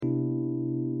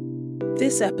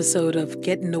This episode of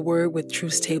Get in the Word with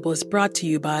Truth's Table is brought to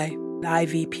you by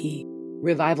IVP.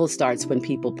 Revival starts when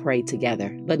people pray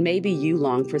together, but maybe you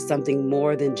long for something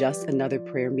more than just another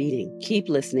prayer meeting. Keep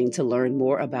listening to learn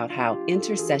more about how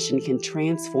intercession can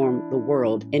transform the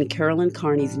world in Carolyn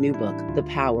Carney's new book, The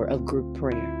Power of Group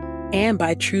Prayer. And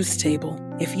by Truth's Table.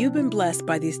 If you've been blessed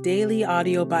by these daily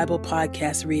audio Bible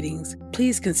podcast readings,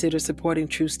 please consider supporting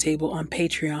Truth's Table on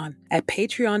Patreon at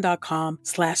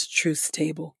patreon.com/Truth's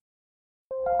Table.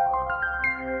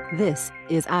 This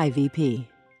is IVP.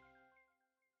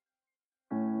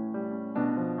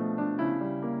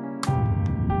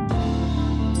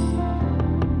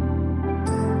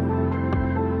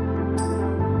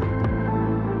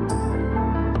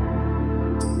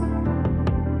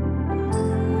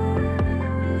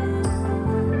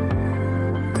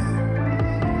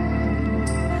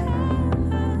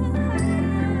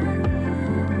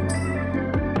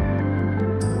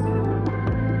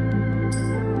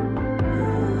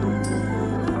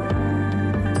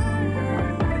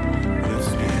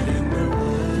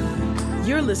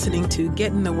 You're listening to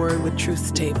Get in the Word with Truth's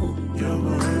Table. Your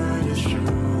word is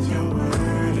truth, your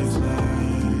word is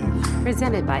life.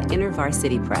 Presented by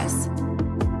InterVarsity Press.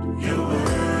 Your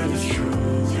word is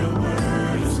truth, your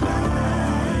word is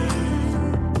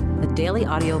life. A daily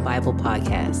audio Bible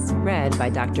podcast read by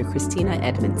Dr. Christina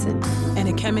Edmondson And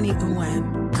Ekemini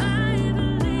Uwan.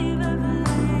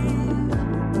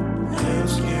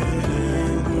 Let's get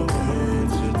in the word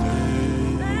today.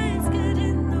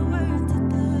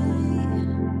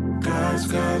 God's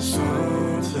got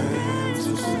something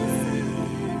to say.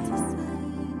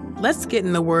 Let's get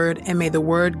in the Word, and may the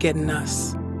Word get in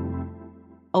us.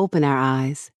 Open our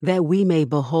eyes that we may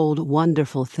behold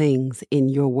wonderful things in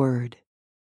your word.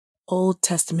 Old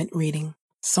Testament reading,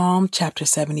 Psalm chapter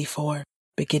 74,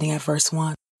 beginning at verse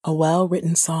 1. A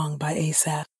well-written song by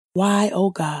Asaph. Why,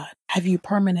 O God, have you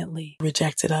permanently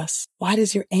rejected us? Why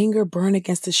does your anger burn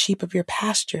against the sheep of your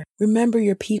pasture? Remember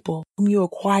your people, whom you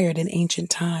acquired in ancient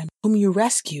time, whom you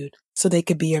rescued so they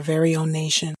could be your very own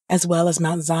nation, as well as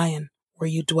Mount Zion, where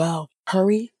you dwell.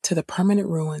 Hurry to the permanent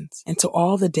ruins and to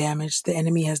all the damage the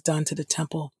enemy has done to the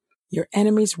temple. Your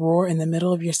enemies roar in the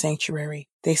middle of your sanctuary.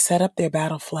 They set up their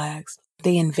battle flags.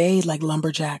 They invade like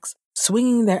lumberjacks,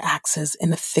 swinging their axes in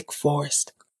the thick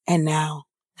forest. And now,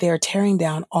 they are tearing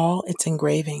down all its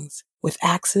engravings with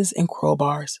axes and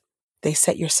crowbars. They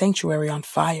set your sanctuary on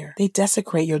fire. They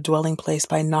desecrate your dwelling place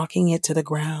by knocking it to the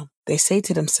ground. They say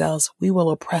to themselves, we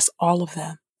will oppress all of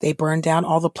them. They burn down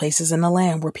all the places in the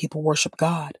land where people worship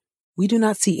God. We do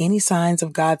not see any signs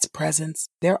of God's presence.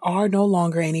 There are no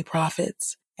longer any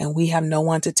prophets, and we have no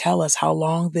one to tell us how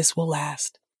long this will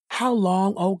last. How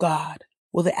long, O God,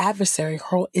 will the adversary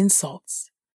hurl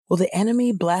insults? Will the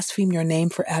enemy blaspheme your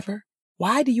name forever?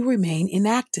 Why do you remain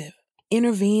inactive?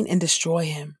 Intervene and destroy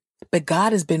him. But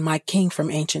God has been my king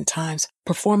from ancient times,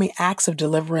 performing acts of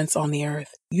deliverance on the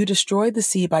earth. You destroyed the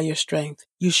sea by your strength.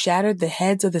 You shattered the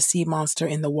heads of the sea monster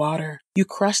in the water. You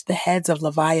crushed the heads of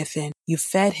Leviathan. You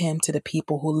fed him to the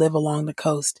people who live along the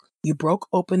coast. You broke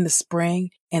open the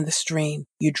spring and the stream.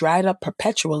 You dried up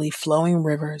perpetually flowing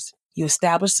rivers. You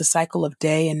established the cycle of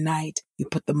day and night. You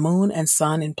put the moon and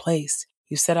sun in place.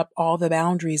 You set up all the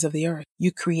boundaries of the earth.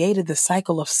 You created the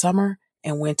cycle of summer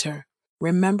and winter.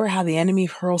 Remember how the enemy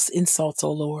hurls insults,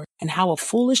 O Lord, and how a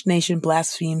foolish nation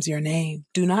blasphemes your name.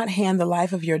 Do not hand the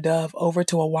life of your dove over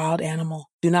to a wild animal.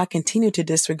 Do not continue to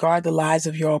disregard the lives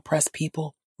of your oppressed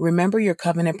people. Remember your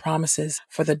covenant promises,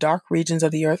 for the dark regions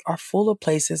of the earth are full of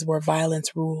places where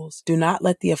violence rules. Do not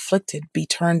let the afflicted be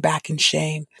turned back in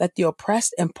shame. Let the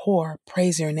oppressed and poor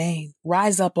praise your name.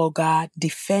 Rise up, O God,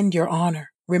 defend your honor.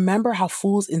 Remember how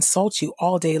fools insult you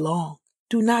all day long.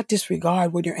 Do not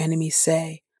disregard what your enemies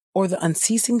say, or the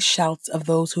unceasing shouts of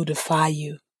those who defy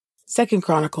you. 2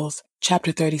 Chronicles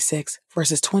chapter 36,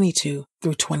 verses 22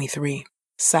 through 23.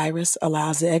 Cyrus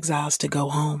allows the exiles to go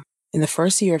home. In the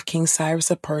first year of King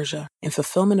Cyrus of Persia, in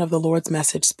fulfillment of the Lord's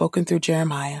message spoken through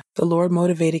Jeremiah, the Lord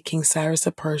motivated King Cyrus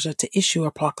of Persia to issue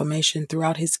a proclamation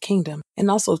throughout his kingdom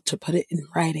and also to put it in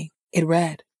writing. It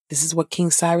read, "This is what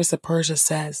King Cyrus of Persia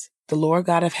says. The Lord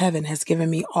God of heaven has given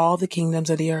me all the kingdoms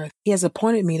of the earth. He has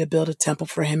appointed me to build a temple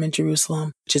for him in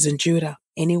Jerusalem, which is in Judah.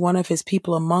 Any one of his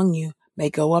people among you may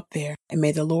go up there, and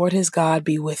may the Lord his God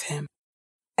be with him."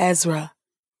 Ezra,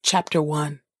 chapter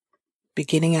 1,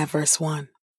 beginning at verse 1.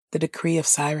 The decree of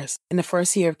Cyrus. In the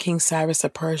first year of King Cyrus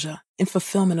of Persia, in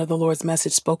fulfillment of the Lord's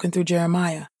message spoken through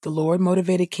Jeremiah, the Lord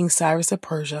motivated King Cyrus of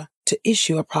Persia to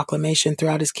issue a proclamation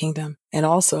throughout his kingdom, and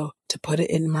also to put it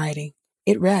in writing.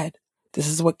 It read, "This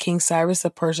is what King Cyrus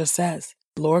of Persia says.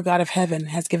 The Lord God of heaven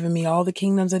has given me all the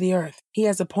kingdoms of the earth. He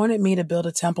has appointed me to build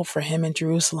a temple for him in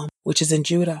Jerusalem, which is in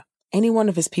Judah. Any one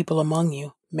of his people among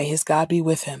you, may his God be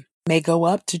with him, may go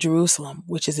up to Jerusalem,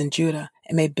 which is in Judah,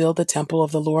 and may build the temple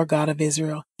of the Lord God of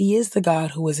Israel. He is the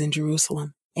God who is in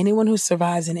Jerusalem. Anyone who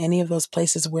survives in any of those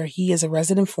places where he is a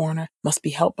resident foreigner must be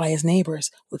helped by his neighbors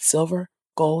with silver,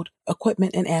 gold,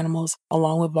 equipment, and animals,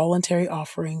 along with voluntary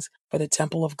offerings for the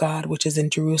temple of God, which is in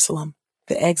Jerusalem.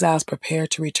 The exiles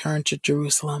prepared to return to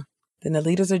Jerusalem. Then the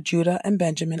leaders of Judah and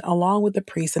Benjamin, along with the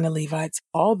priests and the Levites,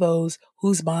 all those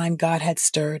whose mind God had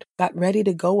stirred, got ready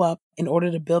to go up in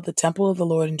order to build the temple of the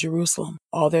Lord in Jerusalem.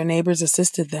 All their neighbors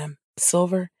assisted them with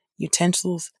silver,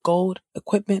 utensils, gold,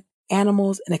 equipment,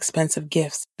 animals, and expensive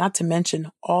gifts, not to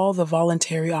mention all the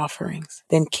voluntary offerings.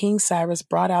 Then King Cyrus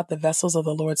brought out the vessels of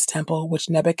the Lord's temple, which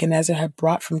Nebuchadnezzar had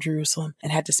brought from Jerusalem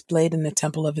and had displayed in the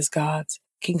temple of his gods.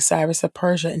 King Cyrus of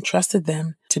Persia entrusted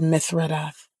them to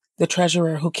Mithredath, the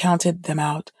treasurer, who counted them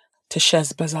out to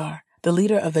Sheshbazzar, the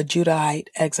leader of the Judahite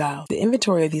exiles. The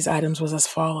inventory of these items was as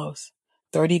follows: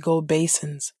 30 gold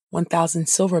basins, 1,000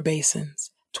 silver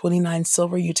basins, 29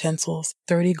 silver utensils,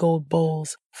 30 gold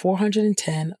bowls,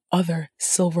 410 other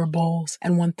silver bowls,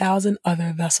 and 1,000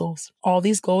 other vessels. All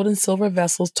these gold and silver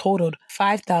vessels totaled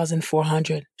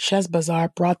 5,400.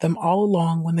 Sheshbazzar brought them all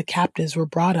along when the captives were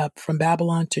brought up from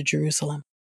Babylon to Jerusalem.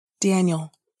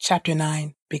 Daniel, chapter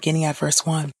 9, beginning at verse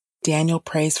 1. Daniel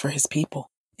prays for his people.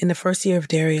 In the first year of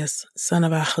Darius, son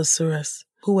of Ahasuerus,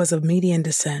 who was of Median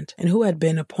descent, and who had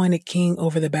been appointed king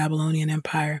over the Babylonian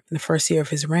Empire in the first year of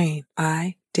his reign,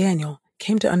 I, Daniel,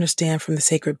 came to understand from the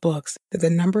sacred books that the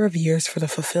number of years for the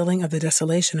fulfilling of the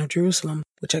desolation of Jerusalem,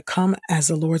 which had come as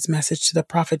the Lord's message to the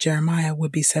prophet Jeremiah,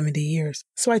 would be 70 years.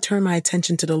 So I turned my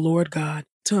attention to the Lord God,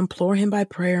 to implore him by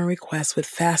prayer and request with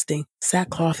fasting,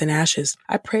 sackcloth, and ashes.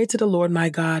 I prayed to the Lord my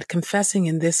God, confessing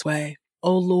in this way: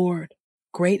 O Lord,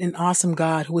 great and awesome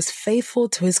God, who is faithful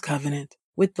to his covenant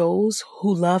with those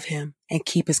who love him and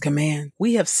keep his command.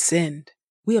 We have sinned.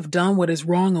 We have done what is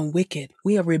wrong and wicked.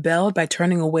 We have rebelled by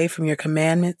turning away from your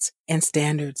commandments and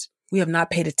standards. We have not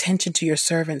paid attention to your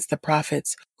servants, the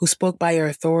prophets, who spoke by your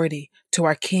authority, to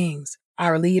our kings,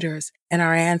 our leaders, and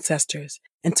our ancestors,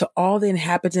 and to all the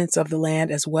inhabitants of the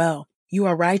land as well. You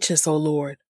are righteous, O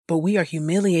Lord, but we are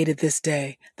humiliated this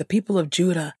day, the people of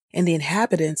Judah and the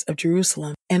inhabitants of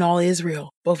Jerusalem and all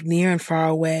Israel, both near and far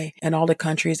away, and all the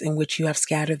countries in which you have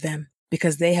scattered them,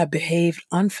 because they have behaved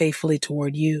unfaithfully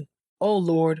toward you. O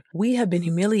Lord, we have been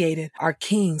humiliated, our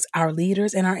kings, our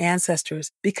leaders, and our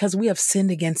ancestors, because we have sinned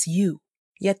against you.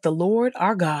 Yet the Lord,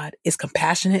 our God, is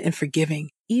compassionate and forgiving,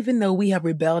 even though we have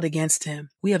rebelled against him.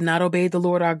 We have not obeyed the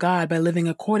Lord our God by living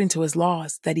according to his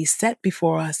laws that he set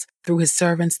before us through his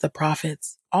servants, the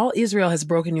prophets. All Israel has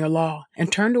broken your law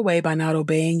and turned away by not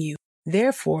obeying you.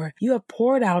 Therefore, you have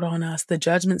poured out on us the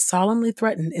judgment solemnly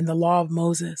threatened in the law of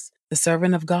Moses, the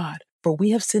servant of God, for we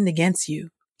have sinned against you.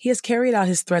 He has carried out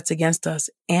his threats against us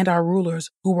and our rulers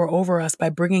who were over us by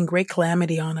bringing great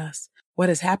calamity on us. What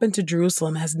has happened to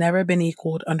Jerusalem has never been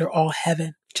equaled under all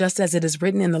heaven. Just as it is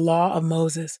written in the law of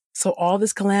Moses, so all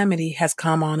this calamity has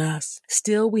come on us.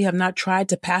 Still, we have not tried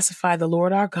to pacify the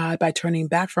Lord our God by turning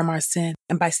back from our sin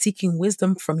and by seeking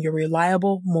wisdom from your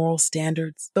reliable moral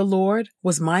standards. The Lord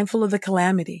was mindful of the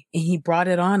calamity, and he brought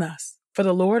it on us. For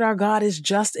the Lord our God is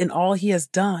just in all he has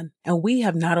done, and we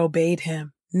have not obeyed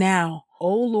him. Now,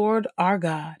 O Lord our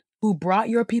God, who brought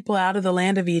your people out of the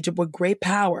land of Egypt with great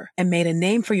power and made a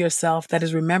name for yourself that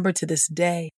is remembered to this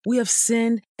day, we have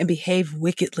sinned and behaved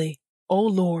wickedly. O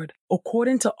Lord,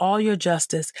 according to all your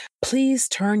justice, please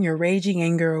turn your raging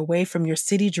anger away from your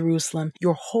city Jerusalem,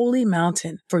 your holy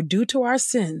mountain, for due to our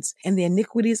sins and the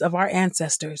iniquities of our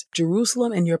ancestors,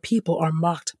 Jerusalem and your people are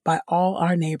mocked by all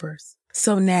our neighbors.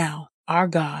 So now, our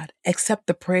God, accept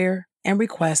the prayer and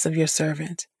requests of your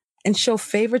servant, and show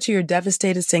favor to your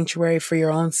devastated sanctuary for your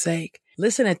own sake.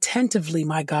 Listen attentively,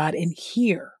 my God, and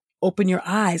hear. Open your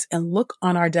eyes and look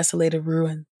on our desolated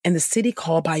ruin and the city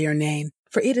called by your name.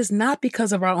 For it is not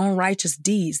because of our own righteous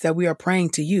deeds that we are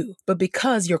praying to you, but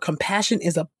because your compassion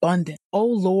is abundant. O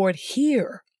Lord,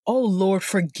 hear. O Lord,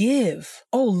 forgive.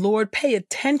 O Lord, pay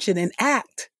attention and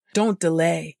act. Don't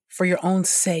delay for your own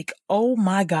sake, O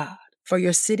my God, for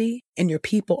your city and your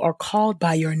people are called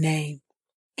by your name.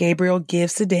 Gabriel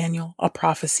gives to Daniel a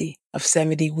prophecy of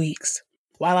 70 weeks.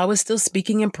 While I was still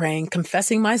speaking and praying,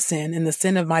 confessing my sin and the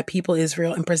sin of my people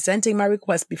Israel, and presenting my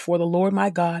request before the Lord my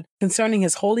God concerning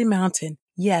his holy mountain,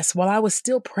 yes, while I was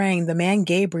still praying, the man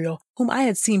Gabriel, whom I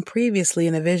had seen previously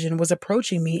in a vision, was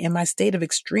approaching me in my state of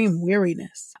extreme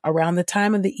weariness around the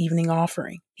time of the evening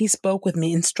offering. He spoke with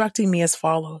me, instructing me as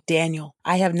follows: Daniel,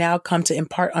 I have now come to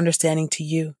impart understanding to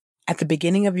you. At the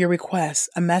beginning of your request,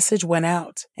 a message went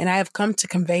out, and I have come to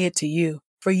convey it to you,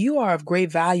 for you are of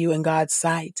great value in God's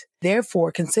sight.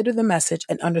 Therefore, consider the message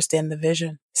and understand the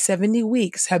vision. 70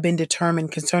 weeks have been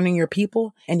determined concerning your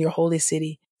people and your holy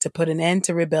city, to put an end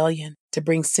to rebellion, to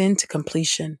bring sin to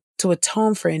completion, to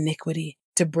atone for iniquity,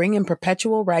 to bring in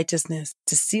perpetual righteousness,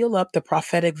 to seal up the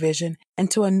prophetic vision,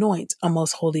 and to anoint a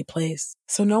most holy place.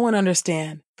 So no one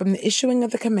understand, from the issuing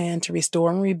of the command to restore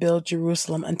and rebuild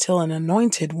Jerusalem until an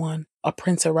anointed one, a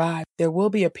prince arrive, there will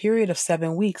be a period of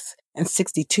 7 weeks and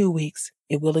 62 weeks.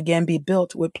 It will again be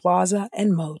built with plaza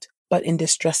and moat, but in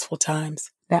distressful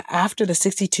times. Now after the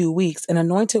 62 weeks, an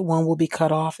anointed one will be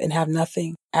cut off and have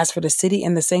nothing. As for the city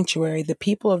and the sanctuary, the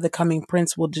people of the coming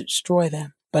prince will destroy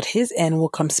them. But his end will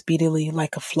come speedily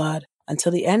like a flood.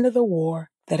 Until the end of the war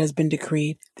that has been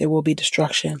decreed, there will be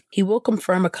destruction. He will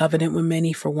confirm a covenant with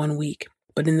many for 1 week.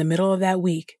 But in the middle of that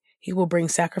week, he will bring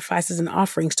sacrifices and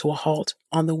offerings to a halt.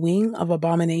 On the wing of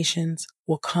abominations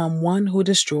will come one who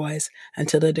destroys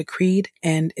until the decreed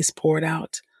end is poured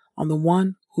out on the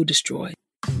one who destroys.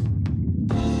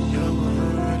 Your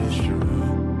word is true.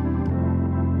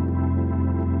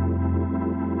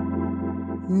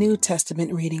 New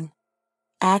Testament reading.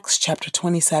 Acts chapter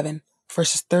 27,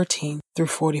 verses 13 through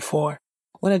 44.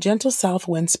 When a gentle south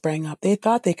wind sprang up, they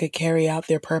thought they could carry out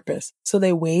their purpose, so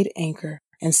they weighed anchor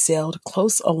and sailed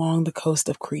close along the coast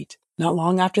of Crete. Not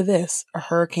long after this, a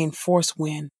hurricane-force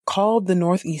wind, called the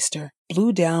northeaster,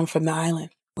 blew down from the island.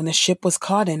 When the ship was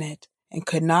caught in it and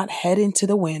could not head into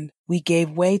the wind, we gave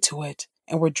way to it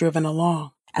and were driven along.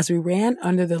 As we ran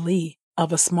under the lee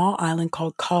of a small island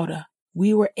called Cauda,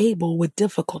 we were able with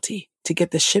difficulty to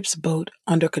get the ship's boat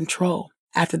under control.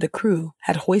 After the crew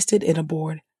had hoisted it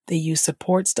aboard, they used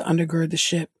supports to undergird the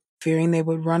ship. Fearing they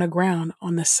would run aground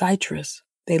on the Citrus,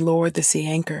 they lowered the sea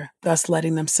anchor, thus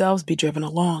letting themselves be driven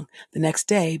along. The next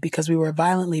day, because we were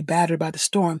violently battered by the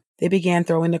storm, they began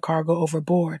throwing the cargo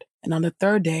overboard. And on the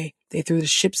third day, they threw the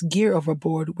ship's gear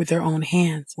overboard with their own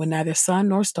hands. When neither sun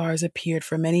nor stars appeared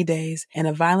for many days, and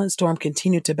a violent storm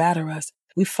continued to batter us,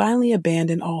 we finally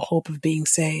abandoned all hope of being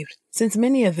saved. Since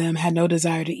many of them had no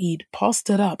desire to eat, Paul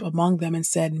stood up among them and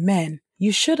said, "Men,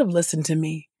 you should have listened to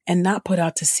me and not put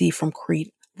out to sea from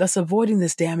Crete, thus avoiding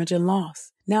this damage and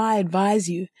loss. Now I advise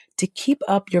you to keep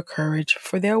up your courage,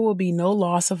 for there will be no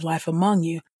loss of life among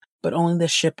you, but only the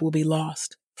ship will be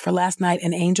lost. For last night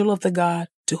an angel of the God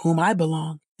to whom I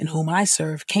belong and whom I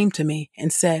serve came to me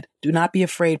and said, 'Do not be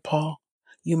afraid, Paul.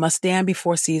 You must stand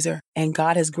before Caesar, and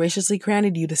God has graciously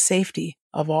granted you the safety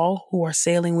of all who are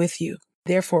sailing with you.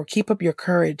 Therefore, keep up your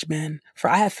courage, men, for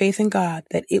I have faith in God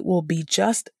that it will be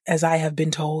just as I have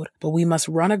been told, but we must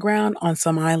run aground on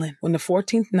some island.' When the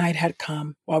 14th night had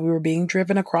come, while we were being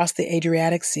driven across the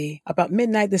Adriatic Sea, about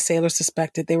midnight the sailors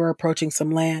suspected they were approaching some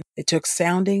land. They took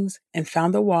soundings and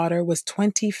found the water was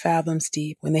 20 fathoms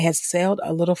deep. When they had sailed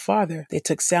a little farther, they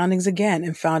took soundings again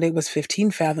and found it was 15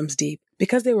 fathoms deep.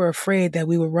 Because they were afraid that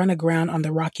we would run aground on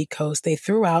the rocky coast, they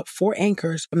threw out 4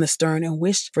 anchors from the stern and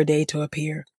wished for day to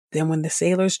appear. Then when the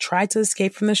sailors tried to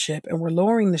escape from the ship and were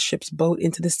lowering the ship's boat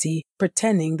into the sea,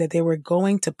 pretending that they were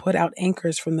going to put out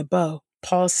anchors from the bow,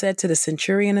 Paul said to the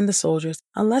centurion and the soldiers,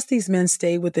 'Unless these men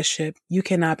stay with the ship, you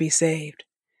cannot be saved.'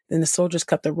 Then the soldiers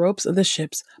cut the ropes of the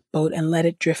ship's boat and let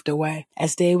it drift away.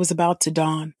 As day was about to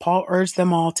dawn, Paul urged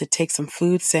them all to take some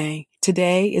food, saying,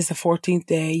 'Today is the 14th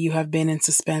day you have been in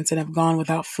suspense and have gone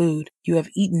without food. You have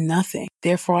eaten nothing.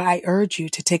 Therefore I urge you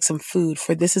to take some food,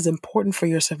 for this is important for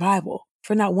your survival.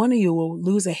 For not one of you will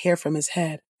lose a hair from his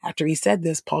head.' After he said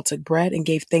this, Paul took bread and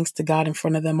gave thanks to God in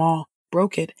front of them all,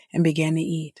 broke it, and began to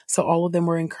eat. So all of them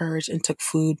were encouraged and took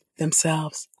food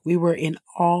themselves. We were in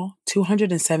all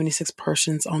 276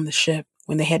 persons on the ship.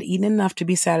 When they had eaten enough to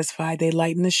be satisfied, they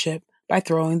lightened the ship by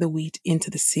throwing the wheat into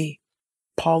the sea.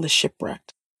 Paul is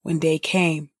shipwrecked. When day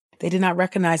came, they did not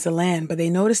recognize the land, but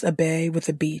they noticed a bay with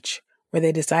a beach, where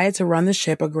they decided to run the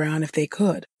ship aground if they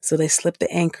could. So they slipped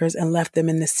the anchors and left them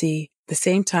in the sea, the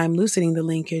same time loosening the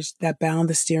linkage that bound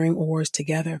the steering oars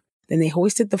together. Then they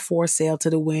hoisted the foresail to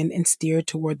the wind and steered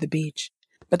toward the beach.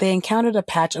 But they encountered a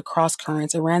patch of cross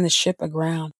currents and ran the ship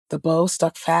aground. The bow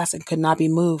stuck fast and could not be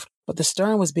moved, but the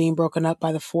stern was being broken up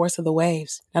by the force of the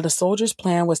waves. Now the soldiers'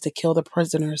 plan was to kill the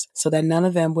prisoners so that none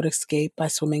of them would escape by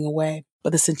swimming away.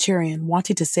 But the centurion,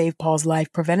 wanting to save Paul's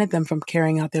life, prevented them from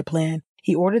carrying out their plan.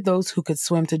 He ordered those who could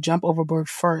swim to jump overboard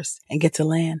first and get to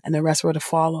land, and the rest were to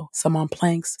follow, some on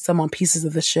planks, some on pieces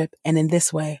of the ship, and in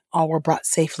this way, all were brought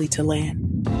safely to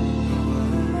land.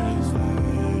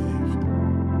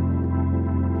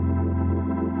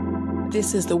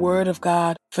 This is the word of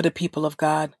God for the people of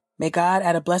God. May God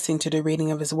add a blessing to the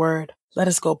reading of his word. Let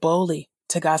us go boldly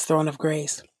to God's throne of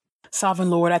grace. Sovereign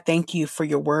Lord, I thank you for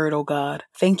your word, oh God.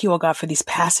 Thank you, oh God, for these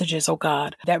passages, oh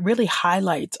God, that really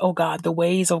highlights, oh God, the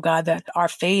ways, oh God, that our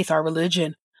faith, our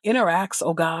religion interacts,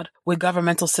 oh God, with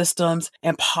governmental systems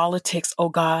and politics, oh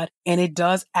God. And it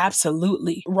does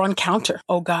absolutely run counter,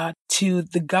 oh God, to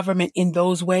the government in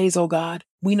those ways, oh God.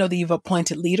 We know that you've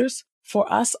appointed leaders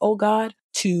for us, oh God,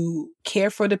 to care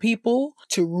for the people,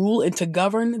 to rule and to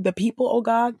govern the people, oh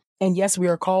God. And yes, we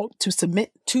are called to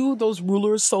submit to those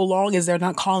rulers so long as they're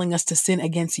not calling us to sin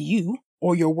against you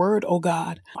or your word, oh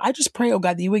God. I just pray, oh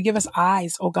God, that you would give us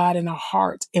eyes, oh God, and a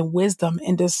heart and wisdom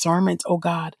and discernment, oh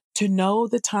God, to know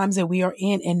the times that we are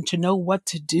in and to know what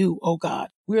to do, oh God.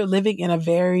 We are living in a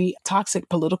very toxic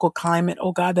political climate,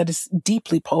 oh God, that is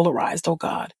deeply polarized, oh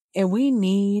God. And we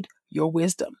need your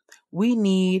wisdom. We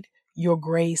need your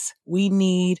grace. We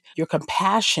need your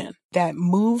compassion that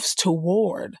moves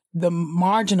toward the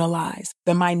marginalized,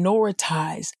 the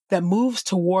minoritized, that moves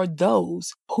toward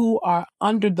those who are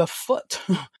under the foot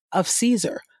of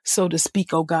Caesar, so to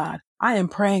speak, oh God. I am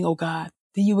praying, oh God,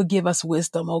 that you would give us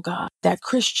wisdom, oh God, that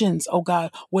Christians, oh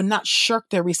God, will not shirk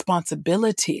their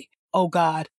responsibility, oh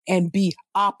God, and be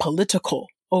apolitical,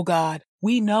 oh God.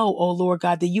 We know, oh Lord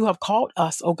God, that you have called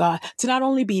us, oh God, to not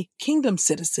only be kingdom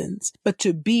citizens, but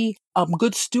to be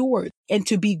good stewards and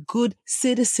to be good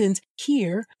citizens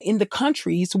here in the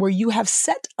countries where you have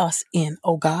set us in,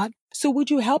 oh God. So would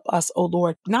you help us, oh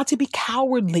Lord, not to be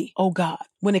cowardly, oh God,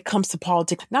 when it comes to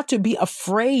politics, not to be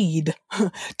afraid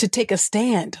to take a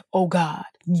stand, oh God.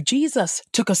 Jesus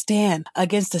took a stand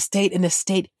against the state and the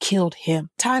state killed him.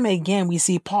 Time and again, we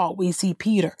see Paul, we see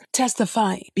Peter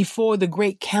testifying before the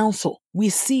great council. We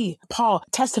see Paul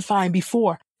testifying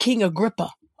before King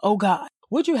Agrippa, oh God.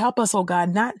 Would you help us, oh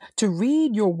God, not to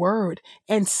read your word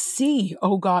and see,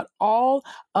 oh God, all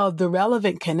of the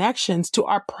relevant connections to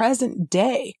our present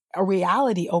day, a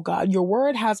reality, oh God. Your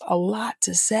word has a lot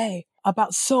to say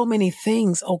about so many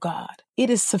things, oh God. It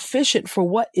is sufficient for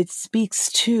what it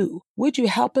speaks to. Would you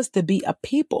help us to be a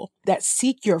people that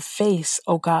seek your face,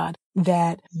 oh God,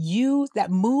 that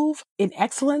move in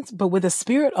excellence, but with a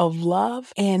spirit of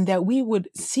love, and that we would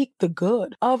seek the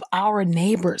good of our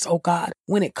neighbors, oh God,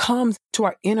 when it comes to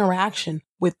our interaction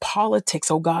with politics,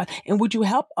 oh God. And would you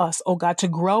help us, oh God, to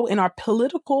grow in our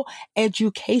political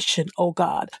education, oh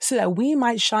God, so that we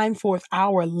might shine forth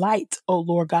our light, oh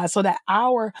Lord God, so that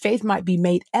our faith might be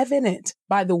made evident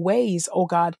by the ways, oh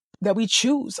God, that we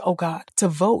choose, oh God, to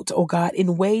vote, oh God,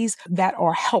 in ways that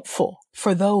are helpful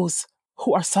for those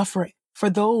who are suffering, for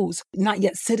those not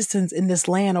yet citizens in this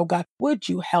land, oh God. Would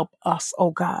you help us,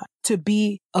 oh God, to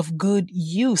be of good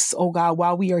use, oh God,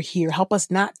 while we are here. Help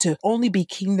us not to only be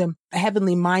kingdom,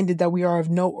 heavenly minded, that we are of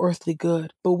no earthly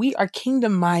good, but we are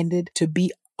kingdom minded to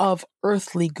be of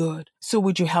earthly good. So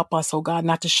would you help us, oh God,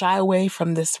 not to shy away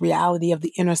from this reality of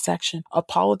the intersection of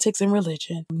politics and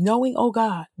religion, knowing, oh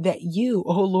God, that you,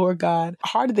 oh Lord God,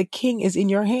 heart of the king is in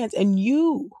your hands, and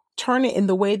you turn it in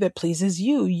the way that pleases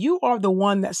you. You are the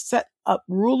one that set up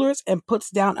rulers and puts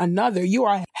down another. You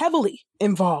are heavily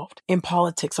involved in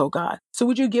politics, oh God. So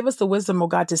would you give us the wisdom, oh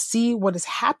God, to see what is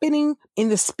happening in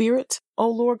the spirit, oh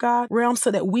Lord God, realm,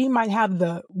 so that we might have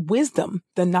the wisdom,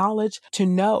 the knowledge to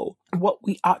know what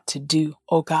we ought to do,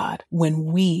 oh God, when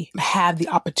we have the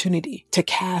opportunity to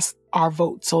cast our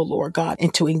votes, oh Lord God,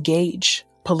 and to engage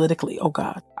politically, oh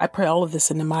God. I pray all of this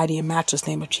in the mighty and matchless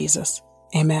name of Jesus.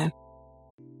 Amen.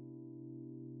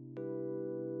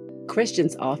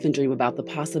 Christians often dream about the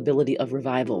possibility of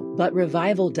revival, but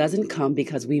revival doesn't come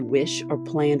because we wish or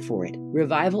plan for it.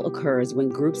 Revival occurs when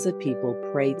groups of people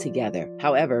pray together.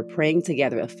 However, praying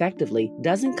together effectively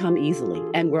doesn't come easily,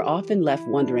 and we're often left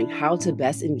wondering how to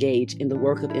best engage in the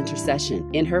work of intercession.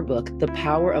 In her book, The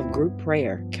Power of Group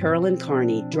Prayer, Carolyn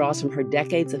Carney draws from her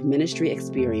decades of ministry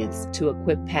experience to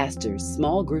equip pastors,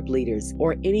 small group leaders,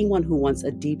 or anyone who wants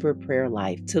a deeper prayer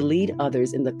life to lead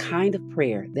others in the kind of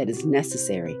prayer that is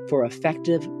necessary for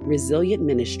effective, resilient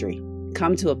ministry.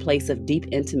 Come to a place of deep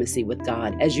intimacy with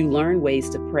God as you learn ways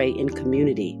to pray in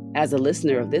community. As a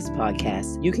listener of this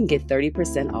podcast, you can get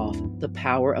 30% off The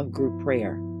Power of Group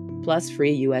Prayer, plus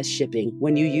free U.S. shipping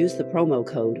when you use the promo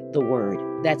code The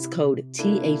Word. That's code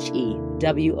THEWORD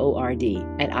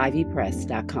at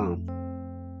ivypress.com.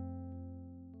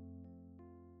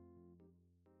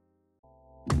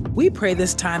 We pray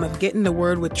this time of Getting the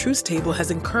Word with Truth Table has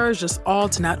encouraged us all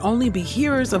to not only be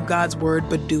hearers of God's Word,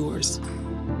 but doers.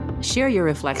 Share your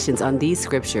reflections on these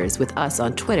scriptures with us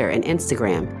on Twitter and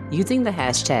Instagram using the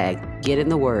hashtag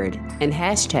 #GetInTheWord and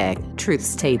hashtag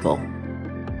 #TruthsTable.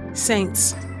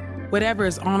 Saints, whatever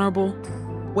is honorable,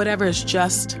 whatever is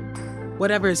just,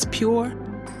 whatever is pure,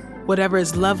 whatever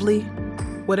is lovely,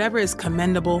 whatever is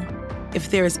commendable,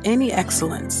 if there is any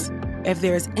excellence, If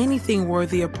there is anything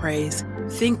worthy of praise,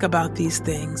 think about these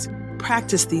things,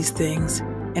 practice these things,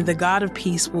 and the God of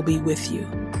peace will be with you.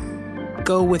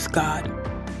 Go with God.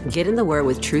 Get in the Word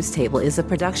with Truth's Table is a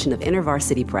production of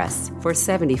InterVarsity Press. For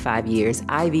 75 years,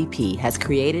 IVP has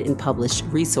created and published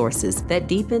resources that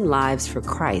deepen lives for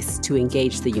Christ to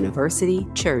engage the university,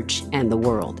 church, and the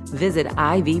world. Visit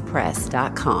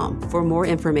ivpress.com for more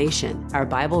information. Our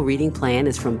Bible reading plan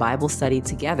is from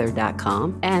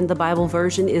BibleStudyTogether.com, and the Bible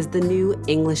version is the New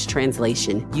English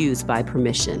Translation used by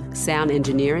permission. Sound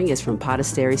engineering is from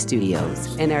Podastery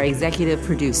Studios, and our executive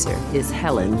producer is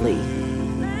Helen Lee.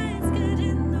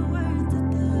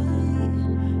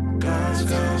 God's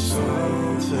got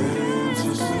something